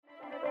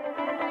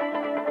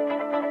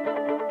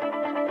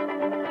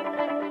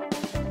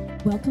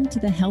Welcome to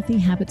the Healthy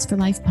Habits for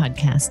Life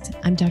podcast.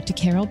 I'm Dr.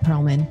 Carol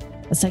Perlman,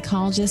 a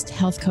psychologist,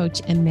 health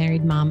coach, and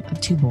married mom of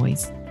 2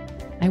 boys.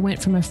 I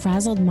went from a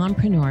frazzled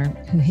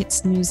mompreneur who hit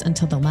snooze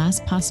until the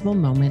last possible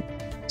moment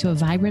to a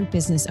vibrant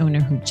business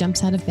owner who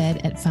jumps out of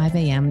bed at 5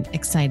 a.m.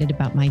 excited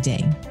about my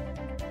day.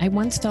 I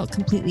once felt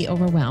completely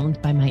overwhelmed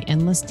by my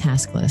endless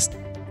task list,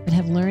 but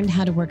have learned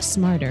how to work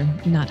smarter,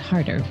 not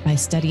harder, by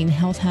studying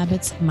health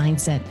habits,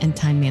 mindset, and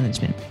time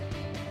management.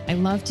 I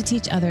love to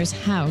teach others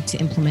how to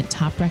implement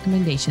top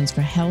recommendations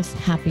for health,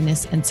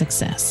 happiness, and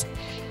success.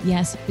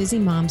 Yes, busy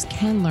moms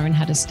can learn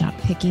how to stop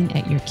picking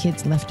at your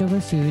kids'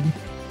 leftover food,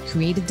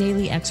 create a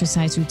daily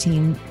exercise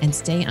routine, and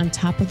stay on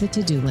top of the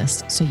to-do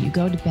list so you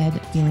go to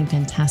bed feeling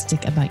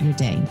fantastic about your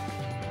day.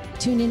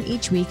 Tune in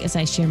each week as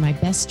I share my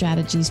best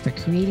strategies for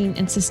creating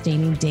and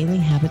sustaining daily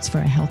habits for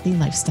a healthy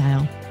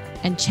lifestyle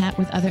and chat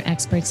with other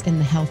experts in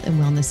the health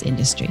and wellness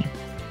industry.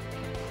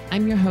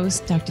 I'm your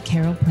host, Dr.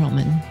 Carol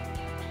Perlman.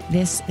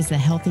 This is the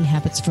Healthy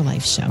Habits for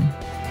Life show.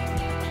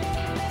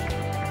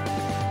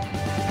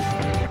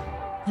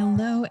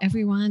 Hello,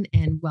 everyone,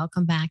 and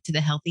welcome back to the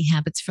Healthy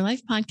Habits for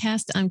Life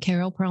podcast. I'm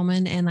Carol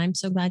Perlman, and I'm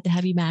so glad to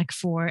have you back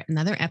for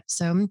another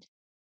episode.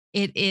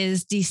 It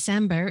is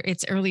December.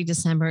 It's early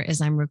December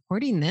as I'm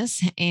recording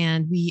this,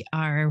 and we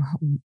are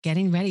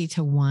getting ready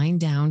to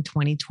wind down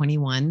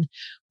 2021.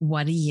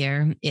 What a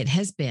year it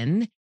has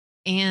been.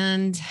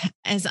 And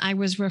as I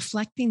was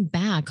reflecting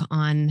back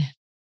on,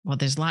 well,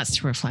 there's lots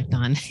to reflect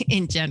on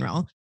in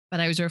general,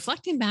 but I was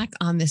reflecting back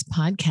on this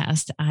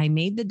podcast. I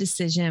made the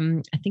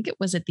decision, I think it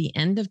was at the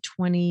end of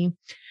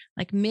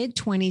mid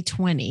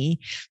 2020,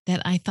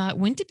 that I thought,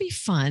 wouldn't it be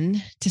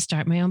fun to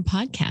start my own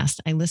podcast?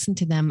 I listen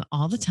to them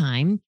all the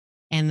time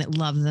and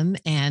love them.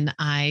 And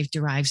I've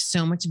derived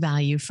so much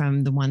value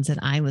from the ones that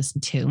I listen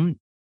to.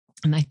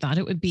 And I thought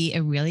it would be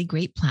a really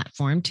great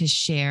platform to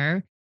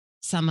share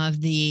some of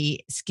the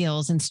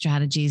skills and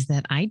strategies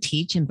that I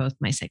teach in both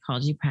my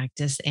psychology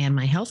practice and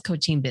my health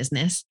coaching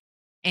business.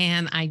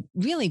 And I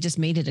really just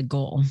made it a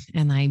goal.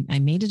 And I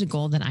made it a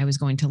goal that I was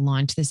going to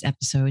launch this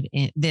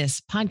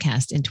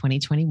podcast in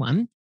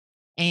 2021.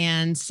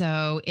 And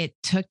so it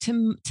took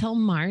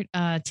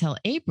till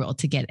April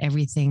to get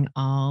everything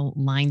all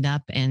lined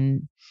up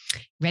and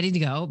ready to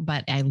go.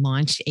 But I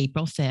launched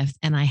April 5th.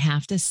 And I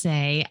have to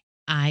say,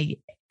 I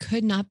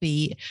could not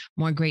be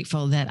more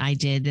grateful that I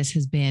did. This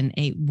has been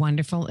a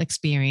wonderful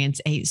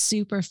experience, a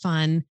super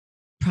fun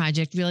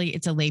project. Really,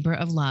 it's a labor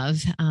of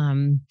love.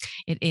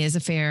 It is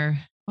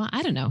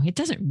I don't know. It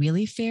doesn't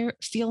really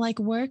feel like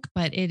work,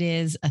 but it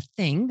is a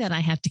thing that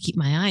I have to keep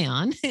my eye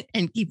on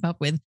and keep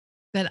up with.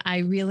 But I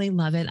really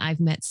love it.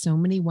 I've met so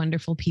many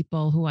wonderful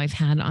people who I've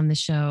had on the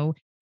show,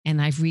 and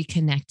I've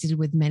reconnected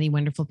with many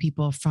wonderful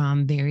people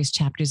from various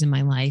chapters in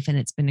my life. And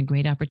it's been a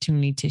great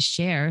opportunity to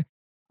share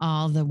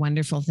all the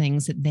wonderful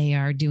things that they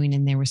are doing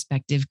in their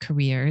respective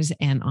careers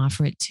and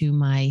offer it to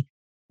my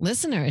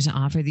listeners,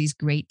 offer these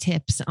great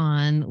tips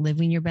on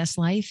living your best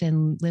life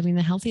and living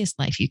the healthiest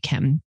life you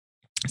can.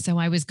 So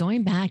I was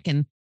going back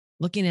and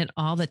looking at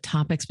all the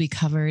topics we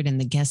covered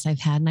and the guests I've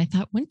had, and I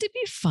thought, wouldn't it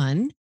be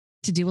fun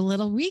to do a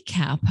little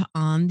recap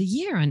on the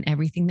year on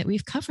everything that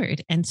we've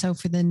covered? And so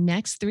for the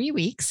next 3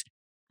 weeks,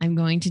 I'm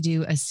going to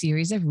do a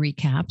series of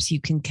recaps. You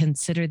can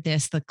consider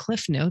this the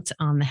Cliff Notes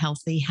on the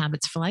Healthy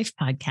Habits for Life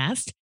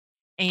podcast.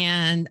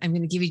 And I'm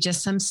going to give you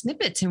just some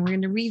snippets, and we're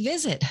going to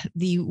revisit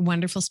the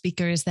wonderful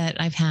speakers that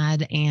I've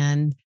had.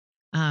 And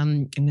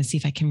I'm going to see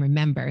if I can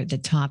remember the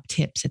top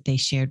tips that they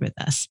shared with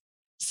us.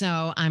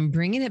 So I'm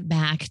bringing it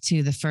back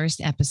to the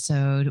first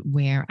episode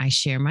where I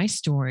share my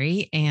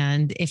story.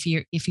 And if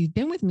you've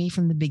been with me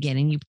from the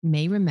beginning, you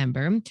may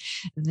remember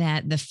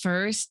that the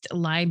first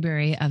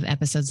library of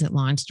episodes that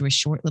launched were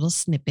short little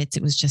snippets.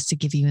 It was just to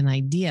give you an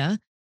idea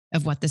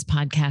of what this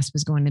podcast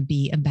was going to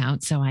be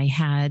about. So I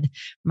had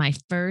my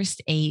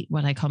first 8,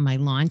 what I call my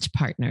launch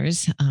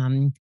partners.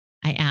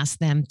 I asked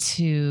them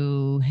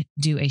to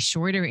do a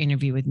shorter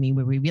interview with me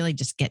where we really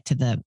just cut to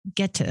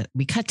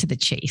the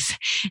chase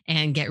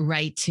and get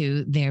right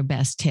to their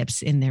best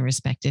tips in their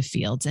respective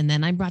fields. And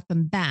then I brought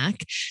them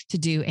back to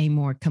do a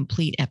more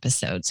complete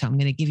episode. So I'm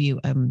going to give you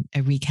a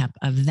recap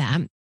of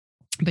that.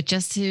 But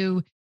just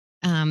to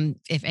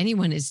if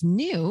anyone is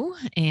new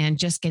and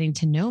just getting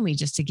to know me,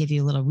 just to give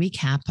you a little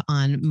recap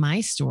on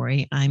my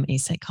story, I'm a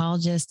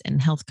psychologist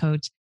and health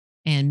coach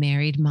and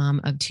married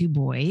mom of 2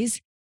 boys.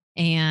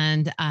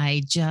 And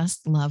I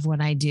just love what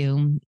I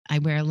do. I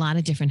wear a lot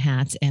of different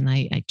hats, and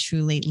I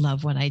truly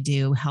love what I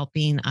do,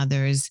 helping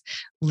others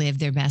live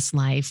their best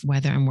life,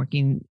 whether I'm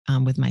working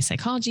with my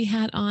psychology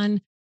hat on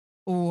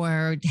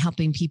or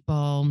helping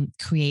people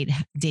create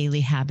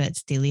daily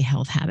habits, daily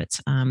health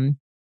habits.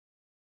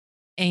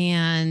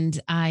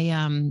 And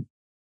I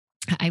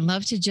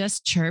love to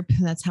just chirp.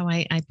 That's how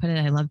I put it.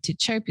 I love to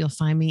chirp. You'll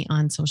find me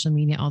on social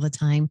media all the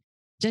time,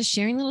 just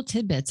sharing little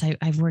tidbits.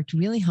 I've worked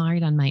really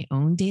hard on my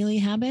own daily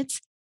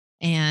habits,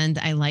 And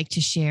I like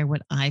to share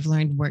what I've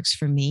learned works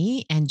for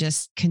me and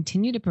just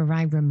continue to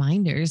provide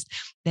reminders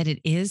that it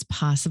is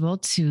possible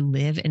to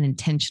live an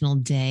intentional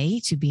day,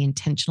 to be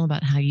intentional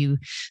about how you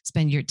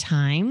spend your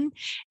time,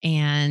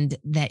 and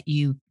that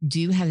you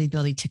do have the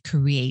ability to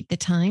create the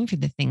time for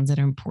the things that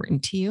are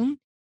important to you.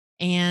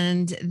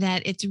 And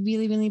that it's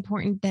really, really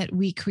important that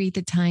we create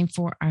the time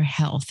for our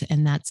health.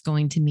 And that's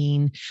going to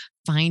mean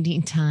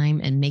finding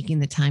time and making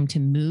the time to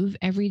move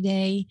every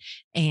day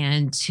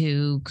and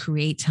to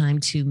create time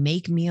to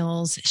make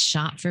meals,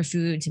 shop for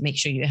food, to make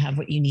sure you have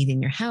what you need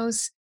in your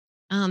house.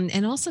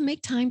 And also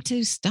make time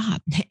to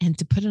stop and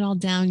to put it all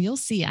down. You'll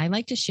see, I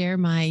like to share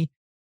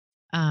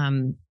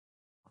um,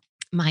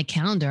 my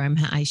calendar.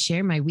 I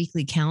share my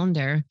weekly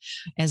calendar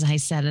as I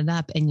set it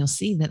up, and you'll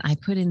see that I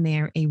put in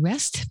there a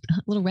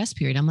little rest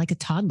period. I'm like a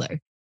toddler,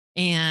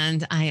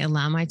 and I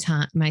allow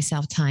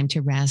myself time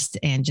to rest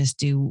and just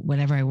do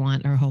whatever I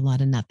want or a whole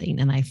lot of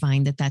nothing. And I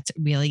find that that's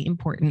really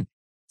important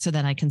so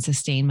that I can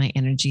sustain my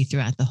energy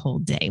throughout the whole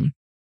day.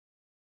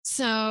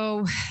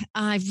 So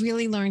I've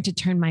really learned to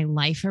turn my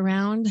life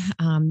around.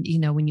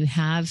 When you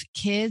have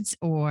kids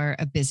or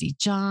a busy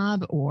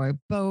job or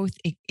both,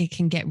 it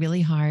can get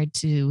really hard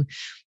to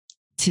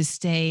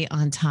stay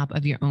on top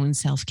of your own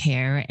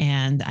self-care.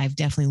 And I've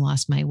definitely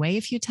lost my way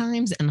a few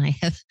times, and I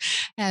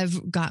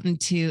have gotten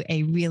to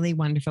a really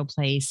wonderful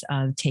place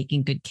of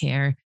taking good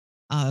care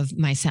of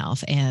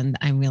myself. And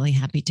I'm really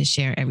happy to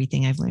share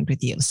everything I've learned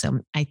with you. So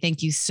I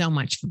thank you so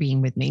much for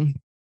being with me.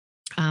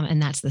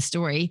 And that's the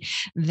story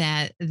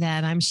that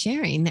I'm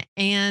sharing.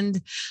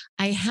 And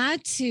I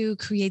had to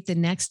create the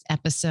next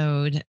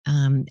episode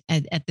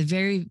at the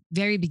very,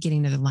 very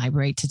beginning of the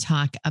library to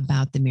talk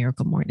about the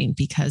Miracle Morning,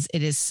 because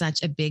it is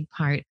such a big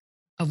part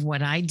of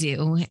what I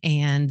do.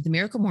 And the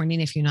Miracle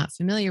Morning, if you're not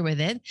familiar with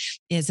it,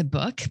 is a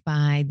book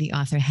by the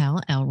author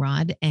Hal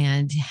Elrod.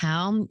 And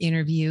Hal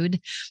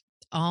interviewed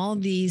all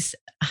these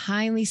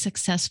highly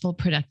successful,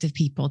 productive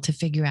people to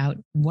figure out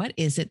what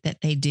is it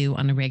that they do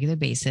on a regular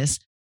basis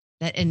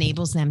that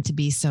enables them to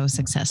be so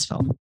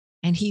successful.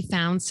 And he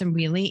found some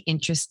really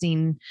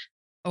interesting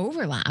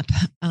overlap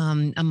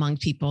among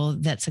people,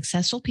 that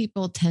successful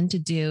people tend to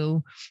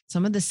do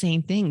some of the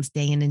same things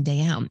day in and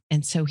day out.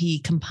 And so he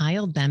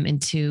compiled them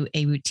into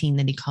a routine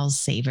that he calls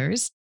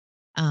Savers.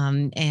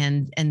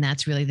 And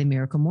that's really the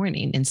Miracle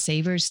Morning. And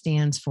Savers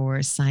stands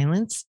for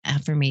silence,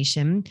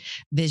 affirmation,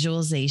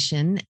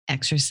 visualization,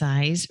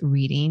 exercise,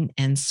 reading,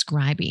 and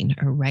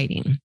scribing or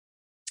writing.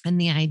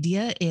 And the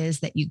idea is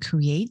that you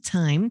create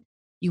time.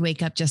 You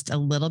wake up just a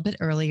little bit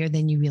earlier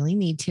than you really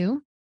need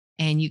to,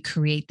 and you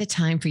create the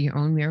time for your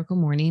own Miracle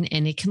Morning.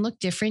 And it can look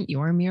different.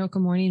 Your Miracle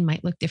Morning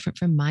might look different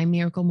from my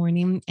Miracle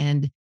Morning.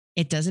 And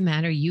it doesn't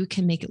matter. You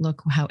can make it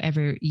look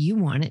however you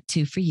want it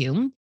to for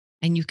you.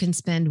 And you can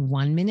spend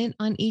 1 minute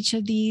on each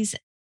of these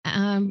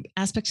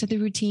aspects of the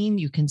routine.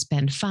 You can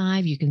spend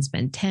 5, you can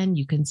spend 10,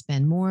 you can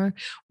spend more,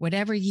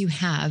 whatever you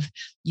have,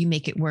 you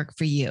make it work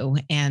for you.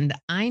 And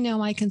I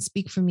know I can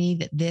speak for me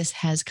that this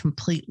has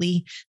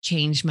completely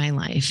changed my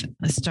life.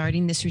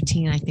 Starting this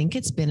routine, I think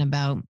it's been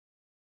about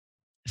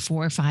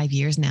 4 or 5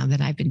 years now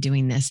that I've been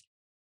doing this.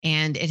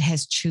 And it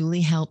has truly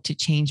helped to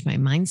change my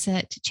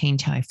mindset, to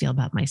change how I feel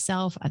about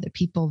myself, other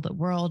people, the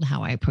world,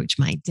 how I approach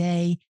my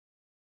day.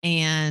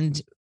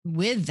 And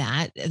with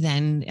that,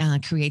 then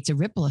creates a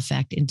ripple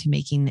effect into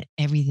making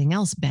everything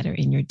else better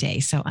in your day.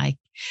 So I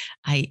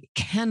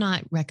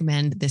cannot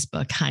recommend this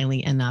book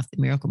highly enough,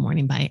 The Miracle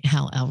Morning by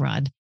Hal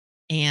Elrod.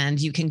 And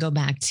you can go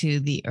back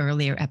to the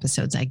earlier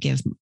episodes. I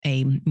give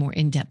a more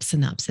in-depth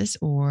synopsis,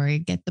 or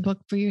get the book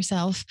for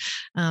yourself.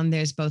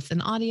 There's both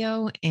an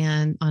audio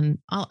and on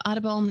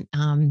Audible,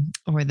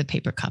 or the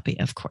paper copy,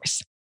 of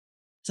course.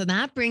 So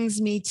that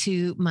brings me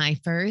to my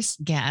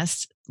first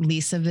guest,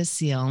 Lisa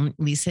Vasile.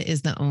 Lisa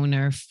is the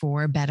owner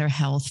for Better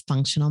Health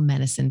Functional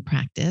Medicine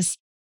Practice.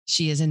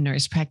 She is a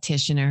nurse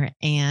practitioner,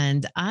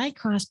 and I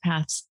crossed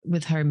paths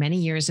with her many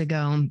years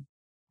ago.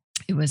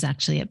 It was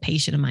actually a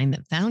patient of mine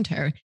that found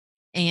her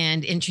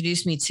and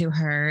introduced me to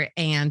her,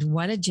 and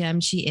what a gem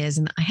she is.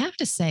 And I have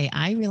to say,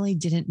 I really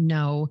didn't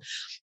know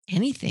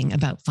anything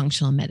about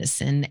functional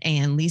medicine.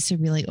 And Lisa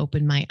really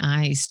opened my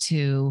eyes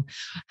to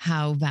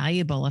how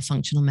valuable a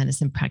functional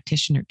medicine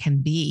practitioner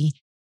can be.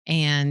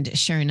 And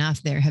sure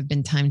enough, there have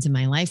been times in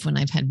my life when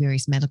I've had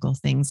various medical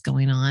things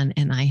going on,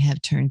 and I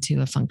have turned to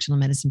a functional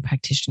medicine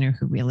practitioner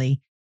who really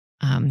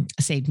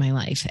saved my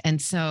life.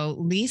 And so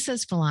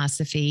Lisa's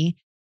philosophy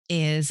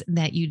is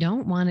that you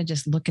don't want to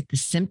just look at the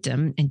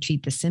symptom and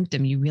treat the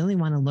symptom. You really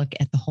want to look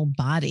at the whole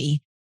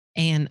body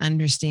and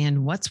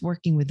understand what's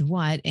working with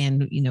what.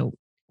 And,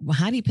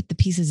 how do you put the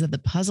pieces of the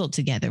puzzle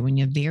together when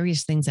you have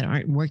various things that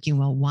aren't working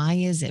well? Why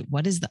is it?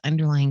 What is the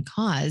underlying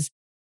cause?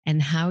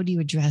 And how do you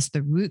address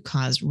the root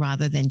cause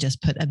rather than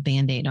just put a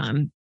Band-Aid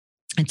on?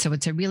 And so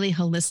it's a really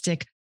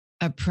holistic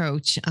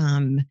approach.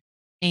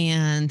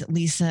 And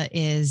Lisa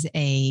is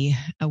a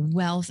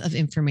wealth of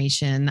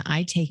information.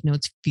 I take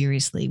notes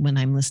furiously when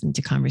I'm listening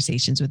to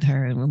conversations with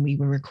her. And when we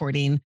were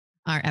recording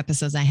our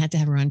episodes. I had to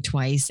have her on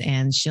twice,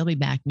 and she'll be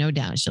back, no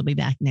doubt. She'll be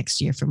back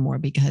next year for more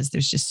because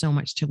there's just so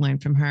much to learn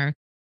from her.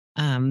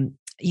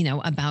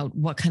 About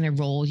what kind of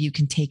role you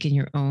can take in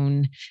your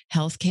own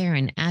healthcare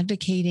and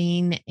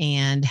advocating,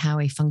 and how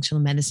a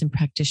functional medicine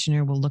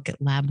practitioner will look at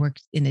lab work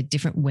in a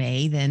different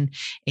way than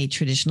a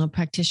traditional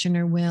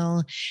practitioner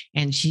will.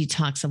 And she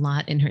talks a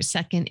lot in her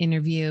second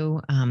interview.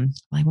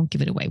 I won't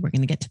give it away. We're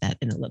going to get to that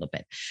in a little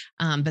bit.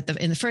 But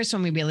in the first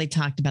one, we really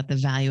talked about the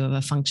value of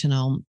a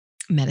functional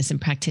medicine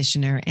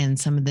practitioner and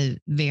some of the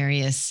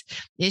various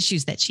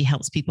issues that she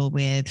helps people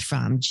with,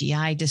 from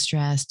GI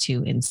distress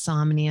to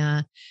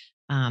insomnia,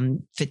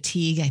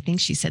 fatigue. I think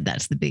she said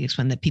that's the biggest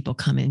one that people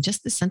come in,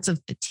 just the sense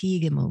of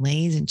fatigue and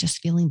malaise and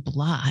just feeling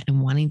blah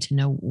and wanting to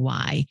know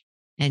why.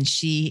 And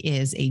she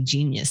is a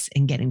genius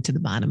in getting to the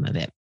bottom of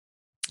it.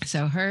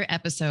 So her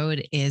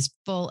episode is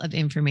full of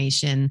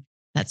information.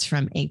 That's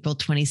from April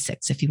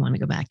 26th, if you want to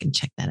go back and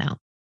check that out.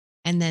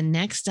 And then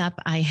next up,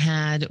 I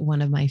had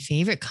one of my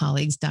favorite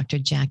colleagues, Dr.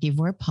 Jackie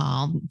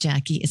Vorpal.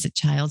 Jackie is a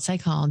child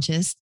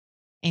psychologist,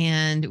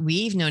 and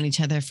we've known each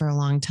other for a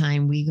long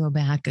time. We go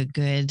back a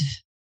good,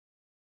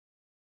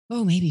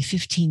 maybe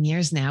 15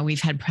 years now.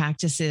 We've had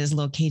practices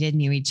located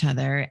near each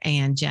other,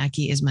 and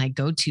Jackie is my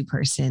go-to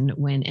person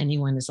when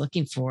anyone is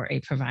looking for a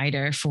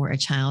provider for a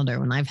child,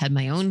 or when I've had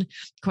my own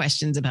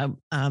questions about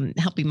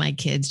helping my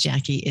kids.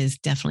 Jackie is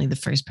definitely the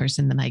first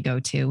person that I go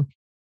to.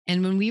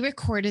 And when we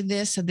recorded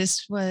this, so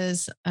this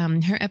was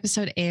her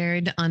episode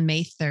aired on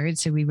May 3rd.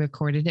 So we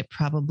recorded it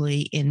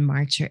probably in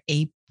March or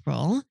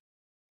April.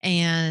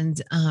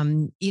 And,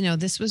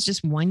 this was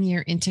just 1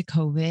 year into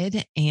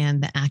COVID,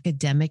 and the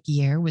academic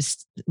year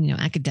was,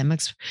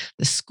 academics,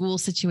 the school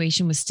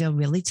situation was still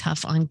really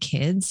tough on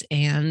kids,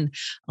 and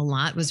a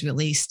lot was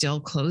really still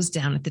closed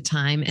down at the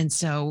time. And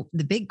so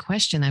the big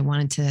question I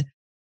wanted to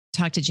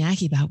talk to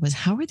Jackie about was,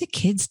 how are the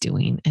kids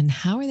doing, and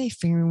how are they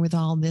faring with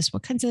all this?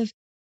 What kinds of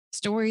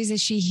stories is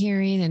she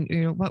hearing,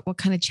 and what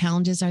kind of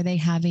challenges are they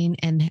having?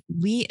 And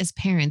we as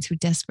parents who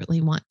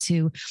desperately want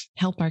to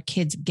help our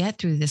kids get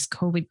through this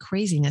COVID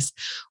craziness,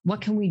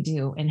 what can we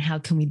do, and how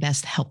can we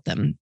best help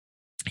them?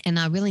 And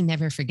I'll really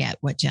never forget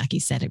what Jackie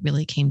said. It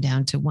really came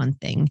down to one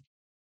thing.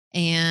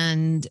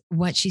 And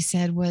what she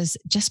said was,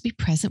 just be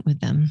present with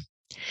them,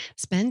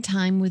 spend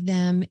time with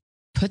them,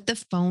 put the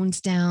phones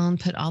down,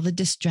 put all the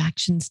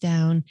distractions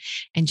down,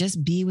 and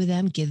just be with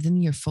them, give them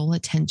your full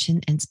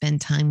attention and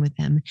spend time with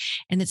them.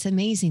 And it's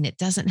amazing. It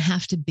doesn't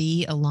have to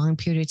be a long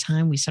period of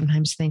time. We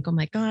sometimes think, oh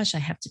my gosh, I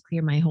have to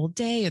clear my whole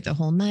day or the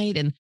whole night,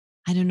 and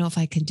I don't know if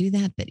I can do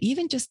that. But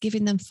even just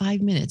giving them 5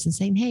 minutes and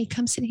saying, hey,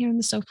 come sit here on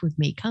the sofa with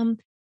me. Come,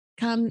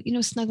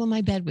 snuggle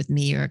my bed with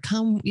me, or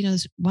come,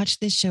 watch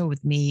this show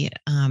with me.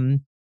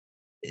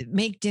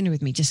 Make dinner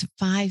with me, just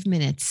 5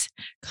 minutes,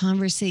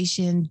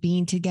 conversation,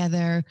 being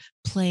together,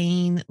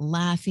 playing,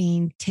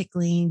 laughing,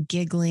 tickling,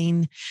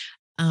 giggling.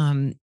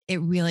 It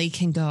really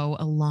can go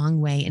a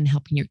long way in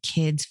helping your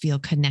kids feel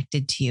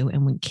connected to you.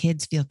 And when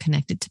kids feel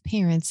connected to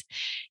parents,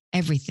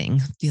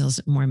 everything feels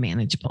more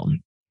manageable.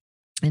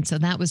 And so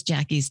that was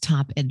Jackie's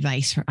top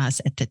advice for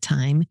us at the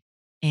time.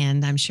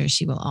 And I'm sure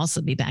she will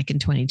also be back in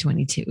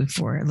 2022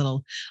 for a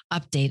little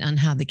update on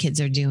how the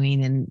kids are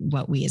doing and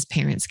what we as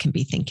parents can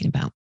be thinking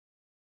about.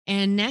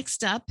 And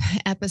next up,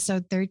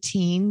 episode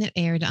 13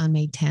 aired on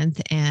May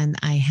 10th. And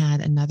I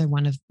had another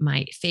one of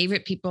my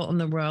favorite people in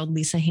the world,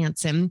 Lisa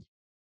Hanson,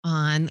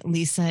 on.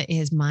 Lisa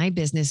is my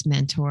business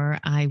mentor.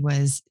 I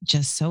was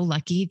just so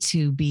lucky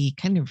to be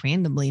kind of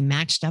randomly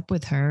matched up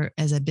with her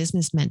as a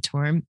business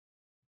mentor.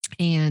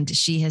 And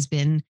she has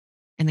been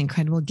an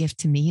incredible gift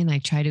to me. And I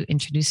try to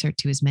introduce her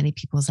to as many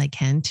people as I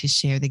can to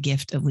share the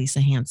gift of Lisa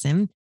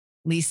Hanson.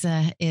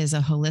 Lisa is a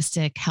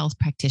holistic health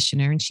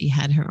practitioner, and she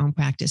had her own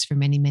practice for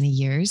many, many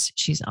years.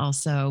 She's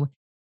also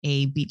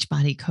a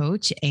Beachbody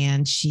coach,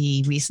 and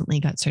she recently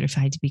got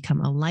certified to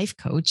become a life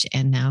coach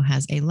and now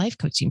has a life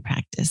coaching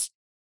practice.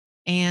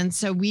 And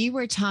so we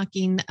were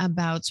talking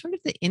about sort of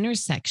the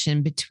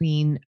intersection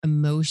between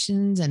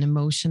emotions and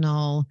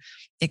emotional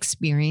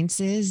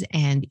experiences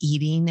and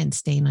eating and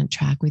staying on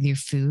track with your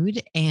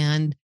food.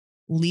 And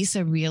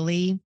Lisa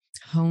really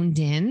honed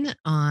in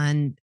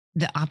on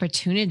the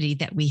opportunity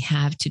that we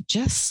have to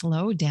just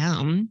slow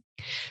down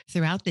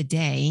throughout the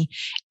day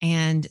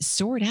and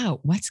sort out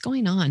what's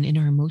going on in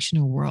our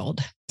emotional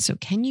world. So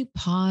can you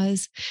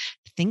pause,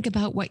 think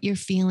about what you're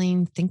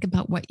feeling, think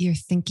about what you're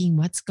thinking,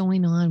 what's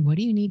going on? What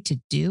do you need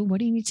to do? What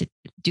do you need to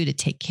do to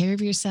take care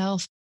of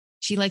yourself?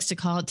 She likes to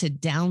call it to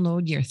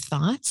download your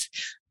thoughts.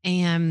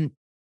 And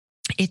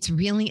it's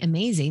really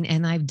amazing.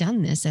 And I've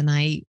done this, and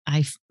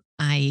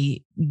I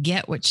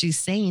get what she's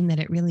saying, that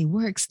it really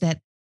works,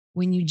 that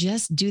when you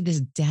just do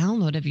this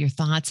download of your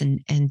thoughts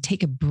and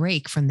take a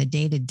break from the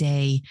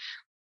day-to-day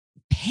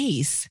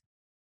pace,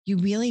 you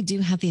really do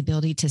have the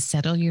ability to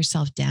settle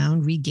yourself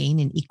down, regain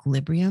an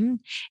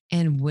equilibrium.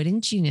 And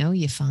wouldn't you know,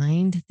 you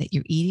find that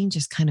your eating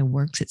just kind of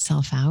works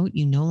itself out.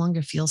 You no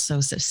longer feel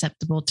so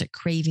susceptible to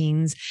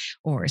cravings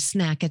or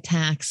snack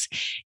attacks,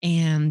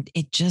 and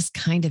it just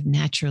kind of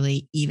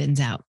naturally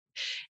evens out.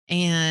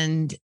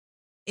 And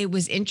it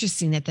was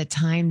interesting at the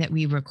time that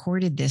we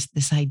recorded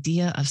this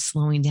idea of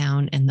slowing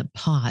down and the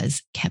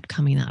pause kept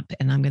coming up.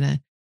 And I'm going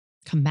to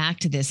come back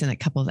to this in a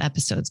couple of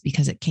episodes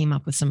because it came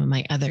up with some of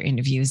my other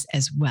interviews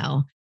as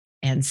well.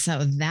 And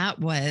so that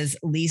was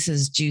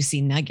Lisa's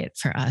juicy nugget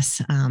for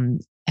us,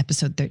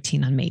 episode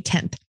 13 on May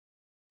 10th.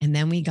 And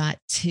then we got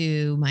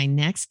to my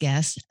next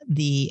guest,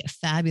 the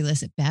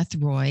fabulous Beth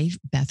Roy,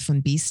 Beth from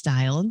Be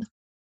Styled.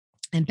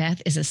 And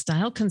Beth is a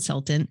style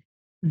consultant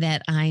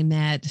that I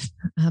met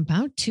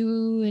about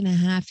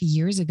 2.5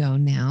 years ago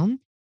now.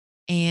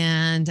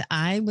 And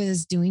I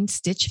was doing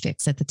Stitch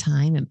Fix at the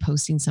time and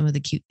posting some of the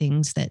cute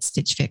things that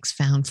Stitch Fix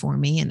found for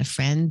me. And a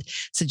friend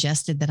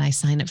suggested that I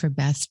sign up for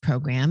Beth's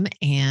program.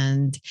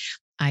 And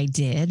I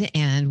did.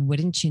 And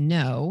wouldn't you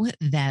know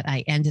that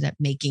I ended up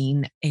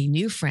making a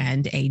new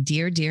friend, a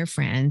dear, dear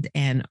friend.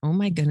 And oh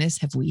my goodness,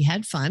 have we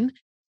had fun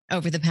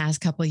over the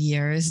past couple of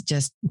years,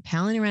 just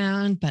palling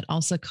around, but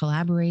also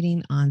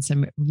collaborating on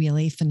some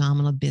really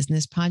phenomenal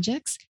business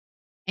projects.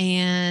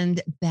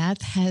 And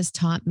Beth has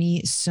taught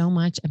me so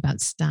much about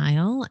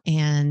style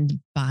and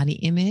body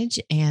image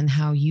and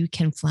how you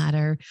can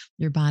flatter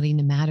your body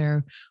no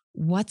matter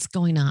what's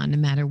going on, no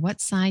matter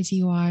what size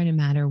you are, no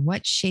matter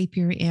what shape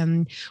you're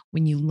in.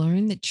 When you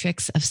learn the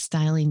tricks of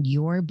styling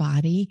your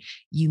body,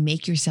 you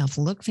make yourself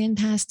look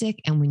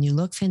fantastic. And when you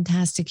look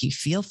fantastic, you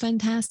feel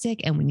fantastic.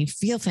 And when you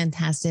feel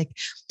fantastic,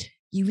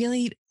 you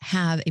really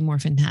have a more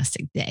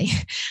fantastic day.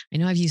 I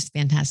know I've used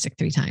fantastic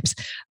 3 times,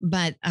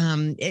 but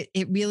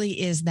it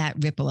really is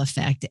that ripple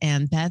effect.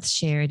 And Beth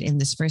shared in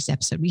this first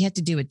episode, we had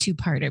to do a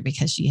 2-parter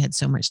because she had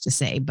so much to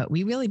say, but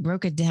we really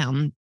broke it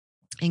down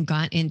and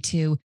got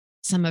into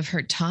some of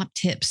her top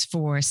tips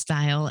for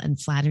style and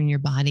flattering your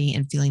body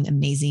and feeling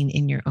amazing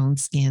in your own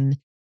skin.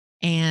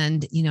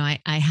 And, you know,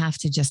 I have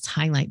to just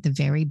highlight the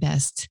very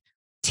best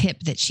tip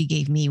that she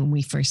gave me when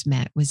we first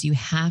met was you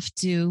have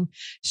to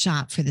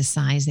shop for the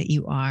size that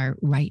you are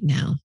right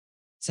now.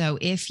 So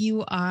if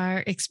you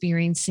are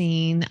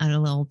experiencing a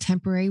little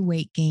temporary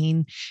weight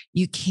gain,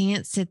 you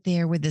can't sit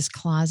there with this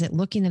closet,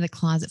 looking at a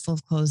closet full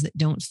of clothes that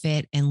don't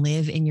fit and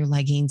live in your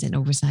leggings and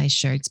oversized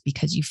shirts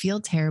because you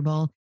feel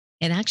terrible.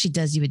 It actually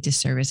does you a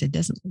disservice. It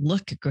doesn't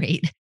look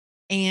great.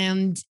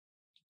 And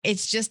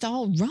it's just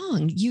all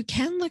wrong. You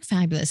can look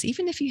fabulous,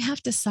 even if you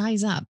have to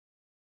size up,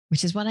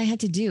 which is what I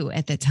had to do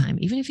at the time.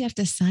 Even if you have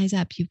to size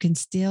up, you can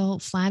still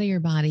flatter your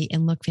body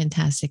and look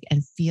fantastic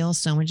and feel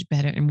so much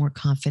better and more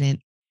confident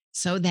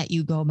so that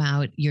you go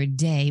about your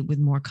day with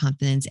more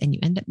confidence and you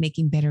end up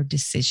making better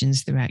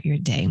decisions throughout your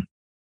day.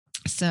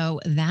 So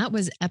that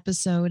was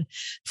episode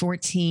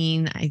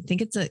 14. I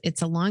think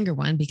it's a longer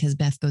one because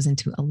Beth goes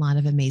into a lot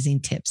of amazing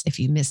tips. If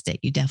you missed it,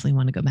 you definitely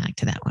want to go back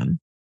to that one.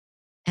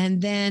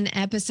 And then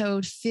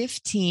episode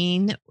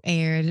 15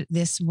 aired.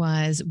 This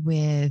was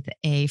with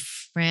a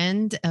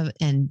friend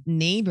and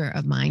neighbor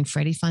of mine,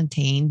 Freddie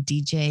Fontaine,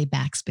 DJ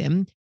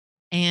Backspin.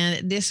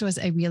 And this was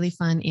a really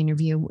fun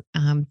interview,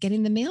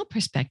 getting the male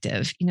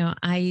perspective. You know,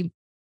 I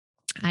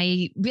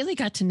really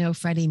got to know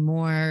Freddie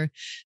more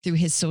through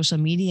his social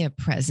media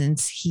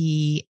presence.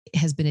 He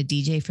has been a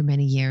DJ for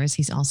many years.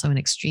 He's also an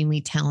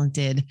extremely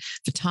talented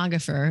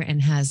photographer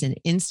and has an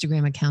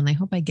Instagram account. I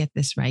hope I get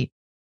this right.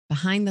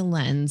 Behind the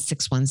Lens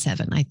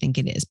 617, I think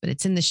it is, but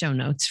it's in the show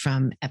notes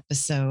from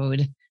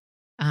episode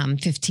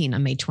 15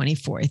 on May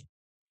 24th.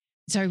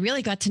 So I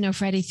really got to know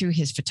Freddie through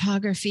his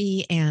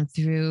photography and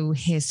through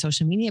his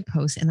social media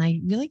posts. And I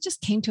really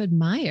just came to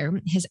admire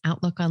his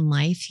outlook on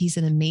life. He's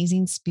an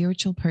amazing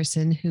spiritual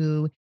person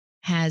who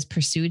has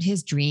pursued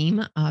his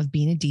dream of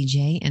being a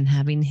DJ and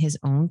having his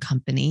own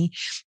company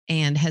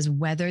and has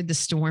weathered the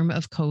storm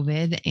of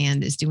COVID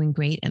and is doing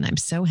great. And I'm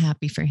so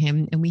happy for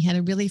him. And we had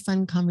a really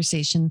fun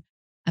conversation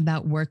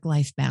about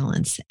work-life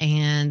balance.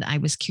 And I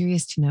was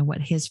curious to know what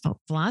his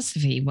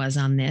philosophy was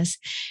on this.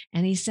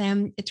 And he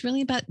said, it's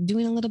really about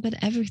doing a little bit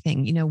of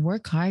everything, you know,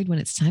 work hard when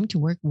it's time to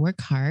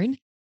work hard,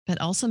 but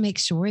also make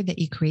sure that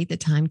you create the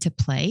time to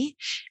play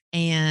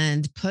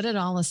and put it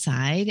all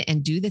aside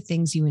and do the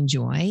things you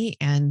enjoy.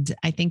 And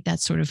I think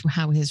that's sort of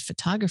how his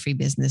photography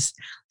business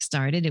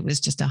started. It was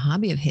just a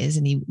hobby of his,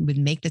 and he would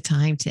make the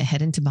time to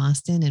head into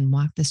Boston and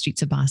walk the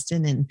streets of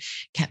Boston and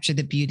capture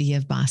the beauty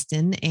of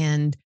Boston.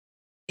 And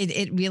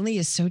it really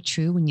is so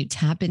true. When you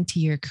tap into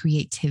your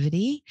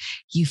creativity,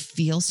 you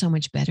feel so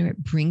much better.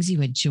 It brings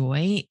you a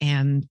joy.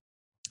 And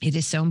it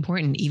is so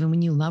important. Even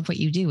when you love what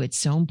you do, it's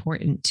so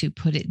important to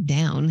put it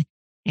down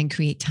and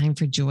create time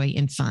for joy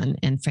and fun.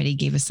 And Freddie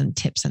gave us some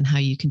tips on how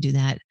you can do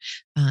that.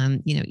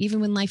 You know, even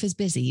when life is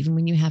busy, even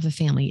when you have a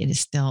family, it is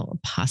still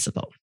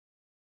possible.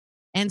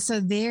 And so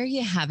there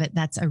you have it.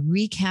 That's a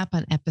recap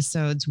on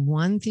episodes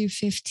 1 through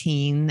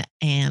 15.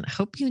 And I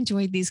hope you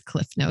enjoyed these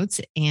cliff notes.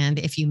 And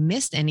if you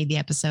missed any of the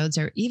episodes,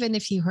 or even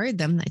if you heard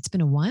them, it's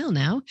been a while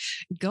now,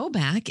 go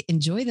back,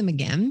 enjoy them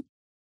again,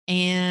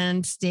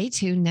 and stay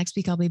tuned. Next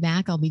week, I'll be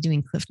back. I'll be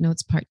doing Cliff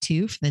Notes Part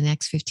 2 for the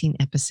next 15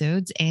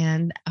 episodes.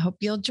 And I hope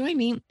you'll join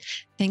me.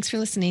 Thanks for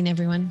listening,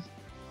 everyone.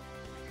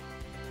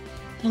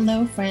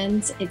 Hello,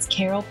 friends. It's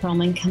Carol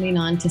Perlman coming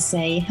on to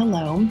say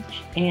hello,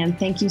 and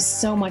thank you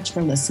so much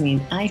for listening.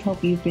 I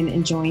hope you've been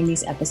enjoying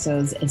these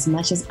episodes as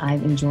much as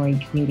I've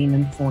enjoyed creating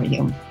them for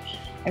you.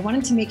 I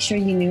wanted to make sure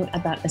you knew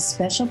about a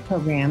special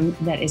program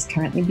that is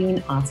currently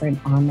being offered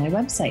on my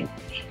website.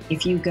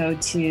 If you go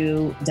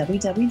to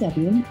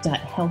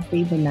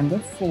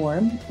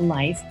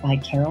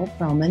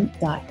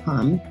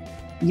www.healthy4life.carolperlman.com,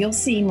 you'll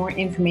see more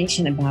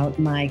information about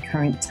my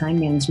current time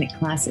management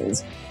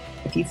classes.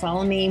 If you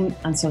follow me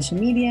on social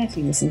media, if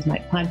you listen to my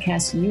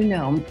podcast, you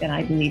know that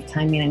I believe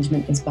time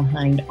management is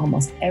behind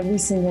almost every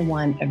single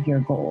one of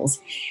your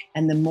goals.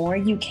 And the more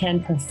you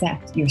can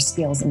perfect your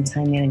skills in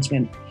time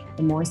management,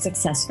 the more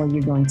successful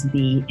you're going to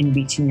be in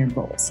reaching your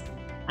goals.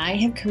 I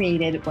have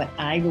created what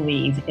I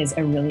believe is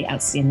a really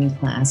outstanding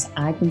class.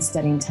 I've been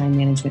studying time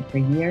management for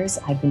years.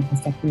 I've been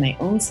perfecting my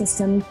own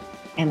system,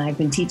 and I've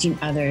been teaching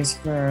others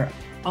for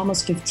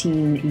almost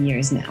 15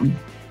 years now.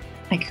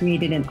 I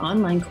created an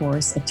online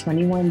course, a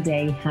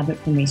 21-day habit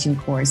formation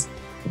course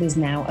that is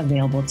now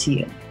available to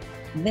you.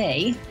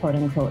 They, quote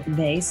unquote,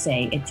 they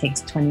say it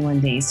takes 21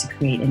 days to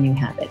create a new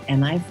habit.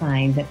 And I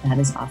find that that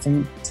is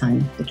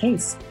oftentimes the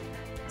case.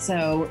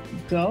 So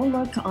go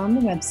look on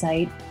the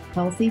website,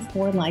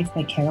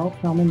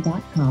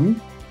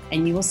 healthy4life.carolperlman.com,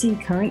 and you will see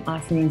current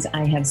offerings.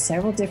 I have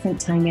several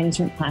different time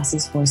management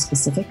classes for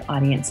specific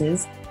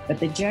audiences, but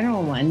the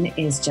general one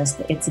is just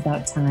the It's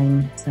About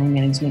Time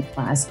management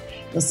class.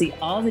 You'll see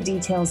all the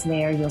details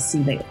there. You'll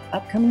see the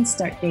upcoming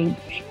start date,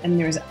 and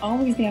there's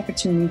always the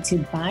opportunity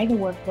to buy the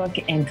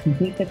workbook and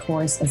complete the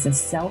course as a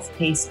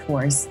self-paced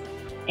course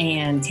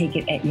and take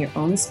it at your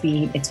own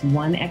speed. It's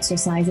one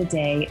exercise a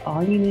day.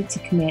 All you need to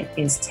commit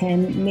is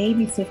 10,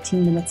 maybe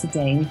 15 minutes a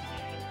day.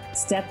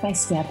 Step by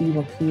step, you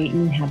will create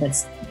new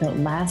habits that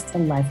last a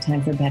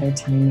lifetime for better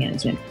time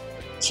management.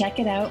 Check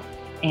it out,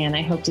 and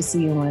I hope to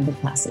see you in one of the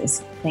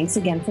classes. Thanks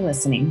again for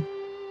listening.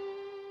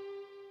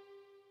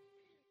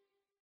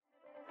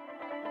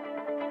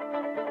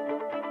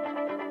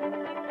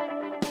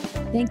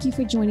 Thank you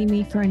for joining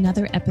me for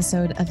another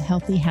episode of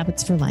Healthy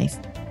Habits for Life.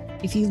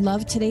 If you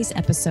loved today's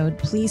episode,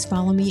 please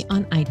follow me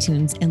on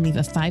iTunes and leave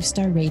a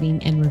 5-star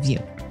rating and review.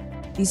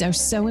 These are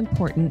so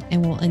important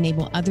and will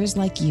enable others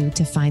like you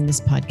to find this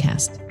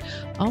podcast.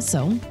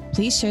 Also,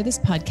 please share this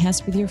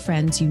podcast with your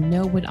friends you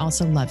know would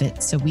also love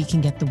it so we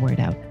can get the word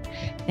out.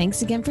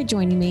 Thanks again for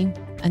joining me.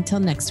 Until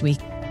next week.